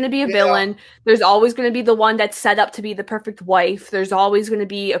always going to be a villain. There's always going to be the one that's set up to be the perfect wife. There's always going to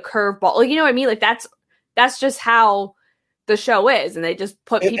be a curveball. Like, you know what I mean? Like that's just how the show is, and they just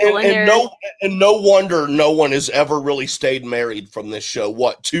put people in there. No wonder no one has ever really stayed married from this show.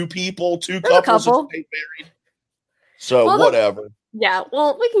 What, two couples have stayed married? So whatever.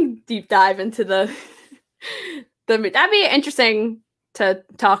 Well, we can deep dive into the that'd be interesting to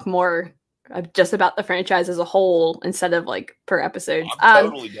talk more just about the franchise as a whole instead of like per episode. I'm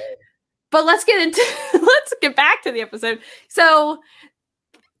totally down. But let's get back to the episode. So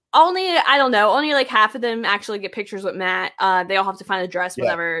only like half of them actually get pictures with Matt. They all have to find a dress,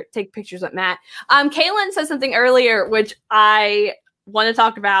 whatever, take pictures with Matt. Kaylin said something earlier, which I want to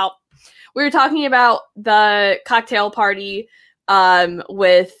talk about. We were talking about the cocktail party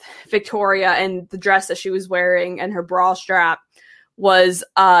with Victoria and the dress that she was wearing and her bra strap was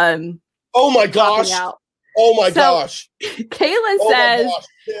oh my gosh. Oh my gosh. Kaylin says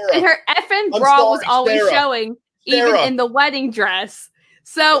and her effing bra was always showing, even in the wedding dress.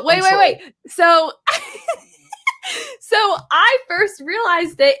 So wait. So I first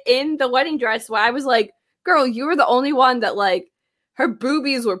realized it in the wedding dress where I was like, girl, you were the only one that like her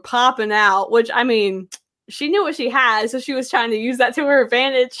boobies were popping out, which I mean, she knew what she had, so she was trying to use that to her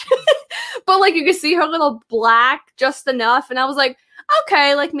advantage. But like you could see her little black just enough, and I was like,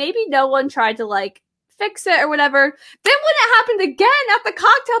 okay, like maybe no one tried to like fix it or whatever. Then when it happened again at the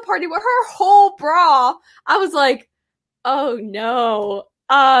cocktail party with her whole bra, I was like, oh no.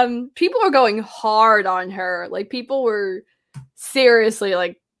 People were going hard on her. Like people were seriously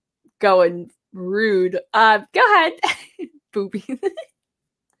like going rude. Go ahead. Booby.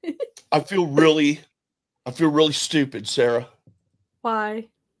 I feel really stupid, Sarah. Why?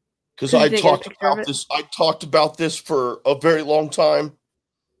 Because I talked about this for a very long time,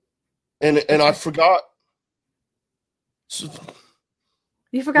 and I forgot. So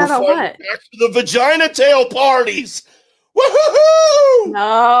You forgot about what? back to the vagina tail parties. Woohoo!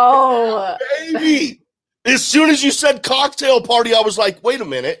 No. Baby! As soon as you said cocktail party, I was like, wait a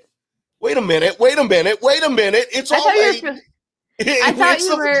minute. It's I all thought you a. were. I thought It's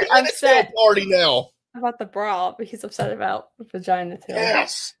you a were vagina tail upset party now. about the bra, but he's upset about vagina tail.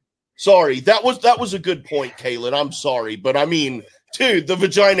 Yes. Sorry, that was a good point, Kaylin. I'm sorry, but I mean, dude, the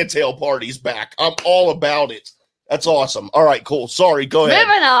vagina tail party's back. I'm all about it. That's awesome. All right, cool. Sorry, go ahead.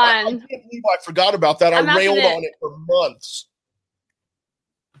 Moving I on. can't believe I forgot about that. I railed on it for months.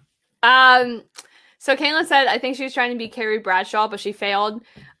 So Caitlin said, I think she was trying to be Carrie Bradshaw, but she failed.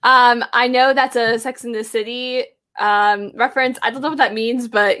 I know that's a Sex in the City reference. I don't know what that means,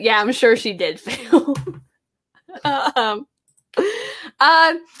 but yeah, I'm sure she did fail.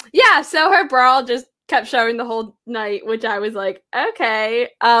 Yeah, so her bra just kept showing the whole night, which I was like, okay,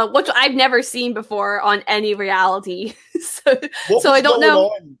 which I've never seen before on any reality. so I don't know.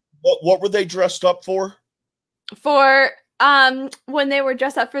 On? What were they dressed up for? For when they were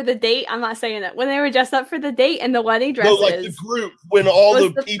dressed up for the date, I'm not saying it. When they were dressed up for the date and the wedding dresses. No, like the group, when all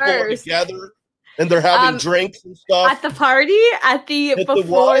the people are together and they're having drinks and stuff. At the party,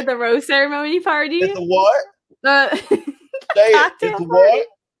 before the rose ceremony party. At the what? Say cocktail it. What?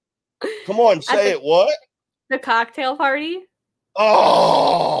 Come on, say it. What? The cocktail party.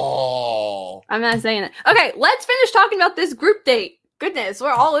 Oh, I'm not saying it. Okay, let's finish talking about this group date. Goodness,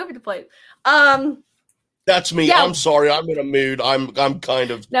 we're all over the place. That's me. Yeah. I'm sorry. I'm in a mood. I'm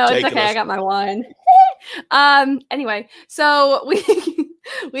kind of. No, it's okay. I got my wine. Anyway, so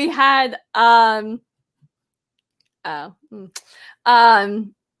we had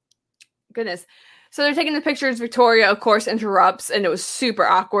goodness. So they're taking the pictures. Victoria, of course, interrupts, and it was super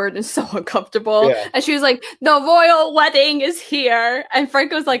awkward and so uncomfortable. Yeah. And she was like, "The royal wedding is here," and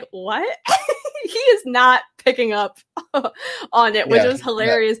Franco's like, "What?" He is not picking up on it, which was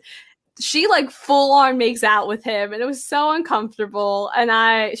hilarious. Yeah. She like full on makes out with him, and it was so uncomfortable.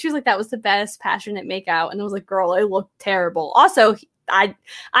 And she was like, "That was the best passionate make out," and I was like, "Girl, it looked terrible." Also, I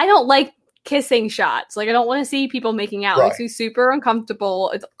don't like kissing shots. Like, I don't want to see people making out. Right. It makes me super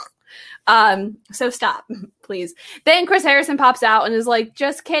uncomfortable. It's so stop, please. Then Chris Harrison pops out and is like,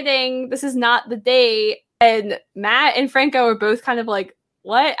 "Just kidding. This is not the day." And Matt and Franco are both kind of like,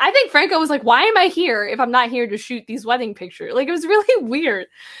 "What?" I think Franco was like, "Why am I here if I'm not here to shoot these wedding pictures?" Like, it was really weird.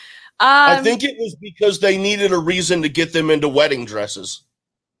 I think it was because they needed a reason to get them into wedding dresses.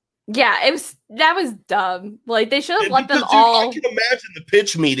 Yeah, that was dumb. Like, they should have let them all. I can imagine the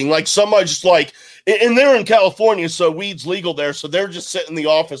pitch meeting, like somebody just like, and they're in California, so weed's legal there, so they're just sitting in the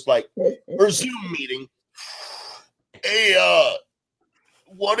office like, or Zoom meeting. Hey,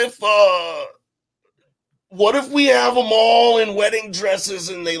 what if we have them all in wedding dresses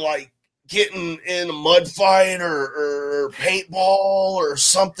and they like getting in a mud fight or paintball or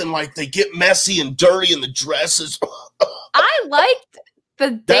something, like they get messy and dirty in the dresses. I liked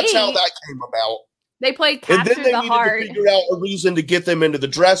the date. That's how that came about. They played Capture and then the Heart. To figure out a reason to get them into the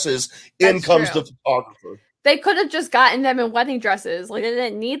dresses. In comes the photographer. They could have just gotten them in wedding dresses. Like, they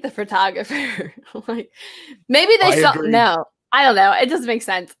didn't need the photographer. Like, maybe they saw. No, I don't know. It doesn't make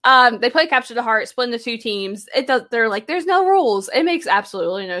sense. They play Capture the Heart, split into two teams. They're like, there's no rules. It makes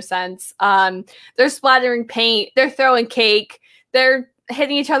absolutely no sense. They're splattering paint. They're throwing cake. They're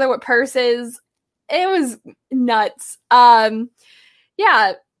hitting each other with purses. It was nuts.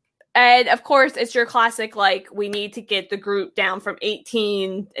 Yeah. And of course, it's your classic, like, we need to get the group down from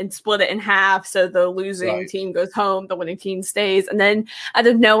 18 and split it in half. So the losing team goes home, the winning team stays. And then out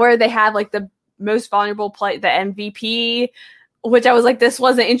of nowhere, they have like the most vulnerable play, the MVP, which I was like, this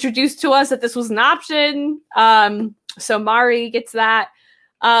wasn't introduced to us, that this was an option. So Mari gets that.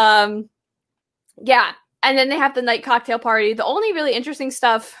 Yeah. And then they have the night cocktail party. The only really interesting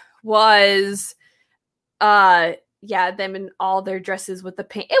stuff was, them in all their dresses with the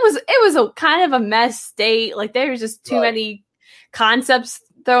paint. It was a kind of a mess date. Like, there was just too many concepts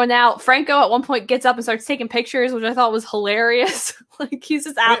thrown out. Franco at one point gets up and starts taking pictures, which I thought was hilarious. Like, he's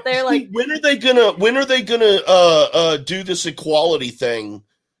just out there like, when are they gonna do this equality thing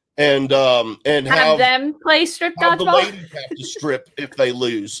and have them play strip dodgeball? The ladies have to strip if they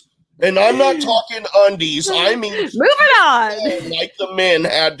lose. And I'm not talking undies. I mean, moving on, like the men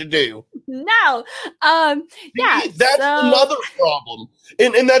had to do. No, that's another problem,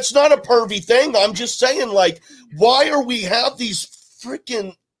 and that's not a pervy thing. I'm just saying, like, why are we have these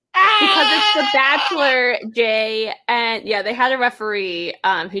freaking? Because it's The Bachelor, Jay, and they had a referee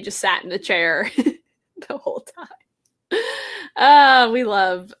who just sat in the chair the whole time. We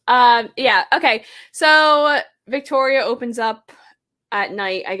love. Okay. So Victoria opens up at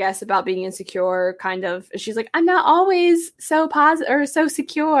night, I guess, about being insecure, kind of. She's like, I'm not always so positive or so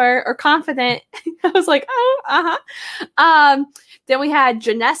secure or confident. I was like, oh, then we had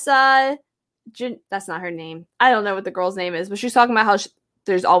Janessa. That's not her name. I don't know what the girl's name is, but she's talking about how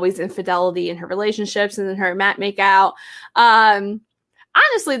there's always infidelity in her relationships, and then her and Matt make out.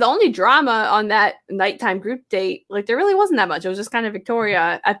 Honestly, the only drama on that nighttime group date, like, there really wasn't that much. It was just kind of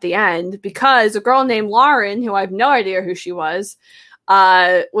Victoria at the end, because a girl named Lauren, who I have no idea who she was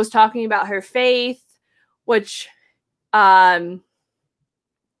talking about her faith, which, see,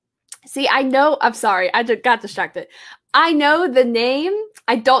 I know, I'm sorry, I got distracted. I know the name,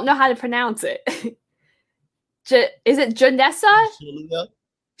 I don't know how to pronounce it. Is it Janessa?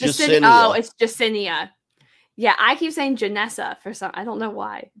 Jacinia. Oh, it's Jacinia. Yeah, I keep saying Janessa for some. I don't know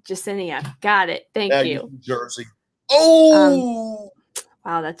why. Jacinia. Got it. Thank you. New Jersey. Oh.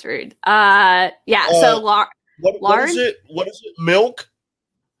 Wow, that's rude. Yeah. So Lauren. What is it? What is it? Milk.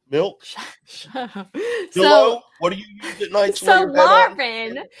 So what do you use at night? So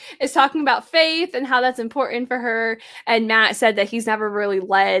Lauren is talking about faith and how that's important for her, and Matt said that he's never really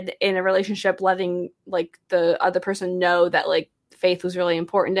led in a relationship, letting like the other person know that like faith was really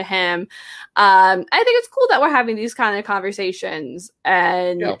important to him. I think it's cool that we're having these kind of conversations,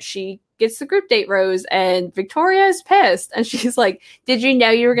 and she gets the group date rose, and Victoria is pissed, and she's like, did you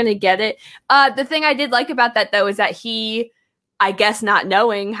know you were going to get it? The thing I did like about that, though, is that he, I guess not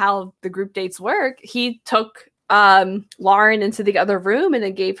knowing how the group dates work, he took Lauren into the other room and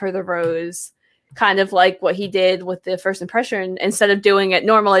then gave her the rose, kind of like what he did with the first impression. Instead of doing it,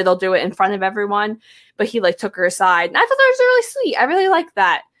 normally they'll do it in front of everyone, but he like took her aside. And I thought that was really sweet. I really like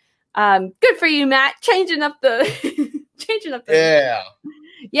that. Good for you, Matt. Changing up the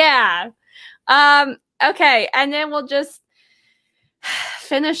Yeah. Okay, and then we'll just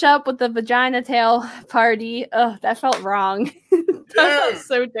finish up with the vagina tail party. Oh, that felt wrong. That felt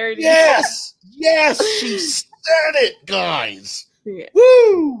so dirty. Yes, she said it, guys. Yeah.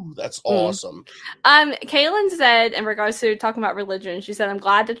 Woo! That's awesome. Kaylin said, in regards to talking about religion, she said, I'm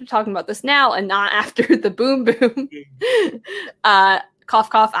glad that we're talking about this now and not after the boom boom. Cough,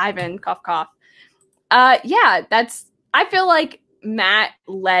 cough, Ivan, cough, cough. Yeah, I feel like Matt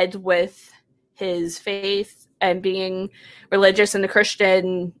led with his faith and being religious and a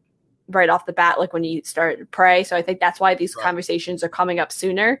Christian right off the bat, like when he started to pray. So I think that's why these conversations are coming up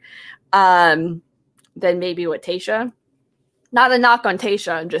sooner than maybe with Tayshia. Not a knock on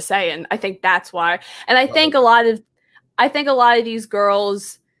Tayshia, I'm just saying. I think that's why. And I think a lot of these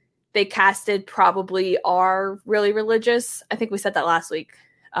girls they casted probably are really religious. I think we said that last week.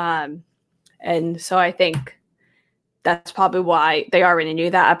 And so I think that's probably why they already knew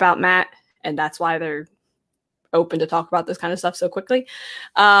that about Matt, and that's why they're open to talk about this kind of stuff so quickly.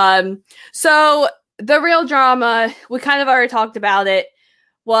 So the real drama, we kind of already talked about it,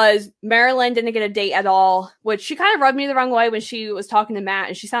 was Marilyn didn't get a date at all, which she kind of rubbed me the wrong way when she was talking to Matt,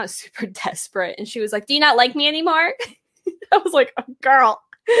 and she sounded super desperate. And she was like, do you not like me anymore? I was like, oh, girl,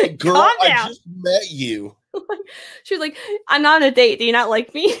 calm down. I just met you. She was like, I'm not on a date. Do you not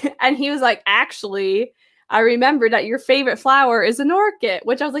like me? And he was like, actually, I remember that your favorite flower is an orchid,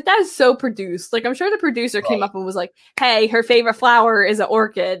 which I was like, that is so produced. Like, I'm sure the producer came up and was like, hey, her favorite flower is an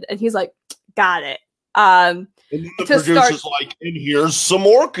orchid. And he's like, got it. And the producer's like, and here's some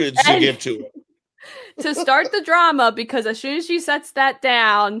orchids to get to it. To start the drama, because as soon as she sets that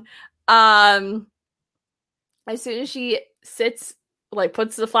down, as soon as she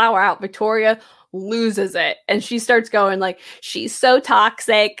puts the flower out, Victoria loses it, and she starts going like, she's so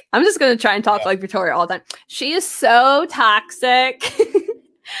toxic. I'm just gonna try and talk like Victoria all the time. She is so toxic.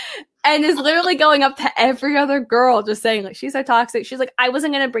 And is literally going up to every other girl just saying like, she's so toxic. She's like, I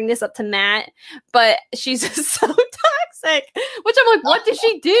wasn't gonna bring this up to Matt, but she's just so toxic. Which I'm like, what did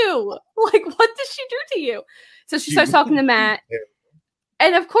she do? Like, what did she do to you? So she starts talking to Matt.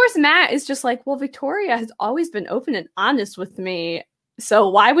 And of course Matt is just like, well, Victoria has always been open and honest with me, so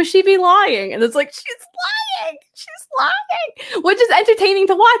why would she be lying? And it's like, she's lying, which is entertaining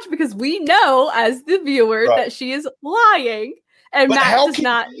to watch because we know as the viewer that she is lying, and but Matt does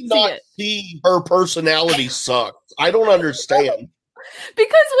not see her personality sucks. I don't understand.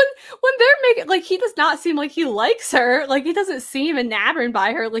 Because when they're making, like, he does not seem like he likes her. Like, he doesn't seem enamored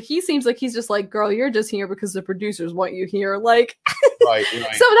by her. Like, he seems like he's just like, girl, you're just here because the producers want you here. Like, right. So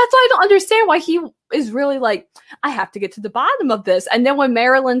that's why I don't understand why he is really like, I have to get to the bottom of this. And then when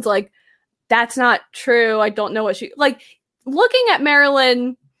Marilyn's like, that's not true, I don't know what she, like, looking at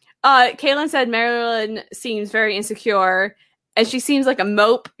Marilyn, Kaylin said Marilyn seems very insecure, and she seems like a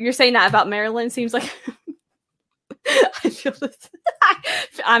mope. You're saying that about Marilyn? Seems like... I feel this.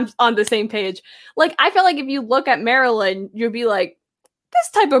 I'm on the same page. Like, I feel like if you look at Marilyn, you'd be like, this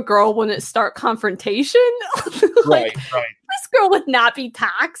type of girl wouldn't start confrontation. Right. This girl would not be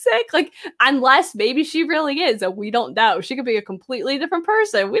toxic. Like, unless maybe she really is, and we don't know. She could be a completely different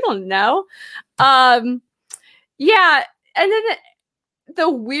person. We don't know. Yeah. And then the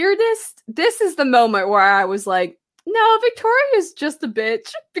weirdest, this is the moment where I was like, no, Victoria's just a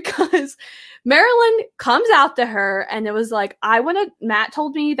bitch, because Marilyn comes out to her and it was like, Matt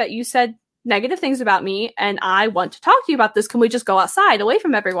told me that you said negative things about me and I want to talk to you about this. Can we just go outside away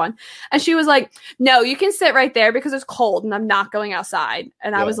from everyone? And she was like, no, you can sit right there because it's cold and I'm not going outside.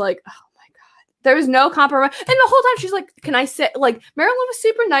 And I was like, oh my God, there was no compromise. And the whole time she's like, can I sit? Like, Marilyn was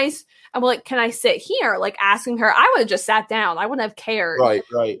super nice. I'm like, can I sit here? Like, asking her, I would have just sat down. I wouldn't have cared. Right.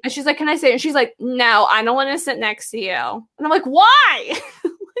 And she's like, can I sit? And she's like, no, I don't want to sit next to you. And I'm like, why?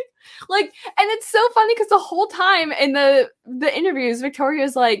 like, and it's so funny because the whole time in the interviews,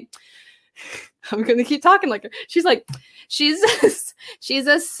 Victoria's like, I'm gonna keep talking like her. She's like, she's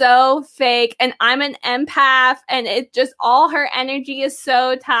a so fake, and I'm an empath, and it just all her energy is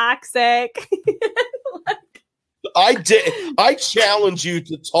so toxic. I challenge you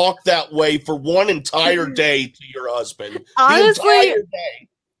to talk that way for one entire day to your husband. Honestly,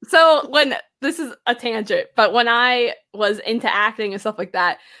 so when this is a tangent, but when I was into acting and stuff like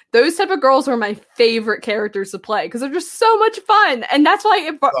that, those type of girls were my favorite characters to play because they're just so much fun. And that's why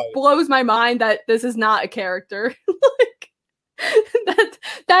it blows my mind that this is not a character.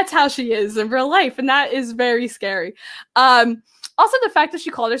 That's how she is in real life. And that is very scary. Also, the fact that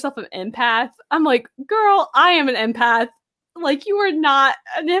she called herself an empath, I'm like, girl, I am an empath. Like, you are not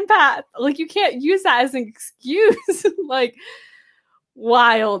an empath. Like, you can't use that as an excuse. Like,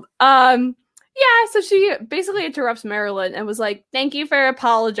 wild. Yeah, so she basically interrupts Marilyn and was like, thank you for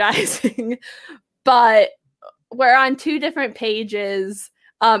apologizing, but we're on 2 different pages.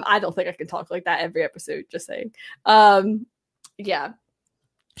 I don't think I can talk like that every episode, just saying. Yeah.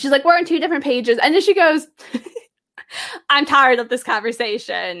 She's like, we're on 2 different pages. And then she goes, I'm tired of this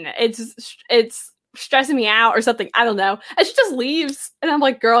conversation. It's stressing me out or something. I don't know. And she just leaves. And I'm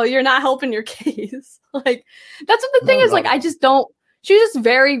like, girl, you're not helping your case. Like, that's what the thing is. Like, I just don't. She's just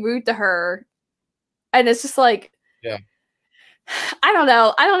very rude to her. And it's just like, yeah. I don't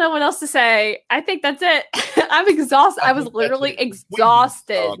know. I don't know what else to say. I think that's it. I'm exhausted. I was literally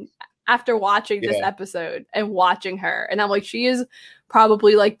exhausted after watching this episode and watching her. And I'm like, she is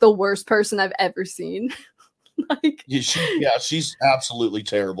probably like the worst person I've ever seen. Like, she's absolutely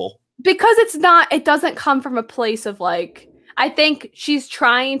terrible. Because it doesn't come from a place of like, I think she's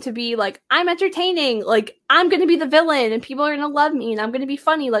trying to be like, I'm entertaining, like, I'm going to be the villain and people are going to love me and I'm going to be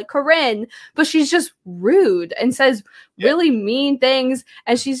funny like Corinne, but she's just rude and says really mean things.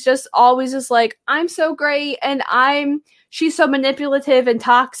 And she's just always just like, I'm so great and she's so manipulative and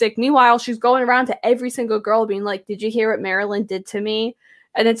toxic. Meanwhile, she's going around to every single girl being like, did you hear what Marilyn did to me?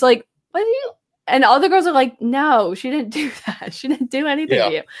 And it's like, what do you? And all the girls are like, no, she didn't do that. She didn't do anything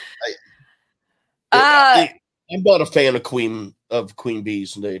to you. I'm not a fan of Queen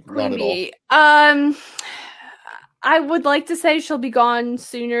Bees. Not at all. I would like to say she'll be gone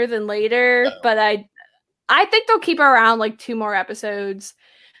sooner than later, but I think they'll keep her around like 2 more episodes,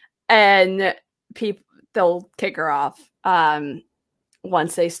 and they'll kick her off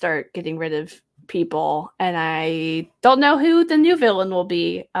once they start getting rid of people. And I don't know who the new villain will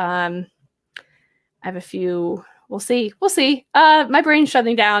be. I have a few. We'll see. My brain's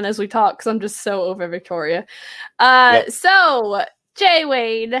shutting down as we talk because I'm just so over Victoria. So, Jay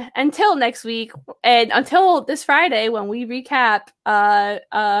Wade, until next week and until this Friday when we recap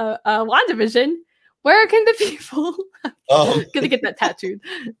WandaVision, where can the people gonna get that tattooed?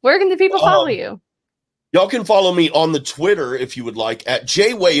 Where can the people follow you? Y'all can follow me on the Twitter if you would like at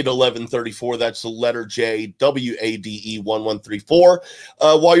JWade1134. That's the letter J, WADE1134.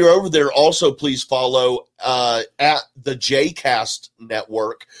 While you're over there, also please follow at the JCast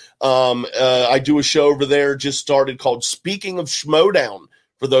Network. I do a show over there just started called Speaking of Schmodown.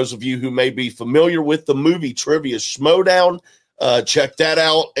 For those of you who may be familiar with the movie trivia Schmodown, check that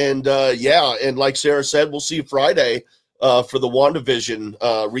out. And and like Sarah said, we'll see you Friday. For the WandaVision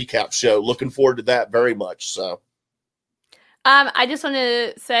recap show. Looking forward to that very much. So, I just want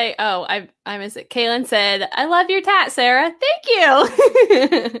to say, I miss it. Kaylin said, "I love your tat, Sarah. Thank you."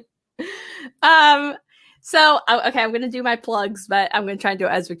 So okay, I'm gonna do my plugs, but I'm gonna try and do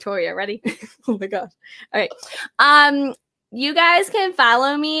it as Victoria. Ready? Oh my gosh! All right. You guys can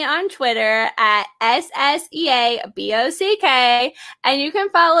follow me on Twitter at SSEABOCK, and you can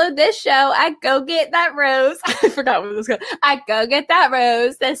follow this show at Go Get That Rose. I forgot what it was called. At Go Get That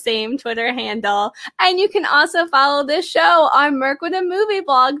Rose, the same Twitter handle. And you can also follow this show on Merc with a Movie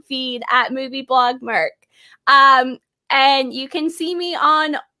Blog feed at Movie Blog Merc. And you can see me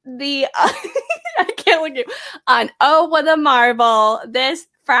on the I can't look at you on Oh What a Marvel this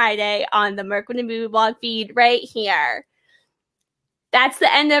Friday on the Merc with the Movie Blog feed right here. That's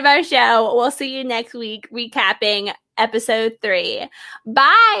the end of our show. We'll see you next week recapping episode 3.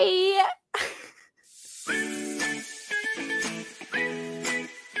 Bye.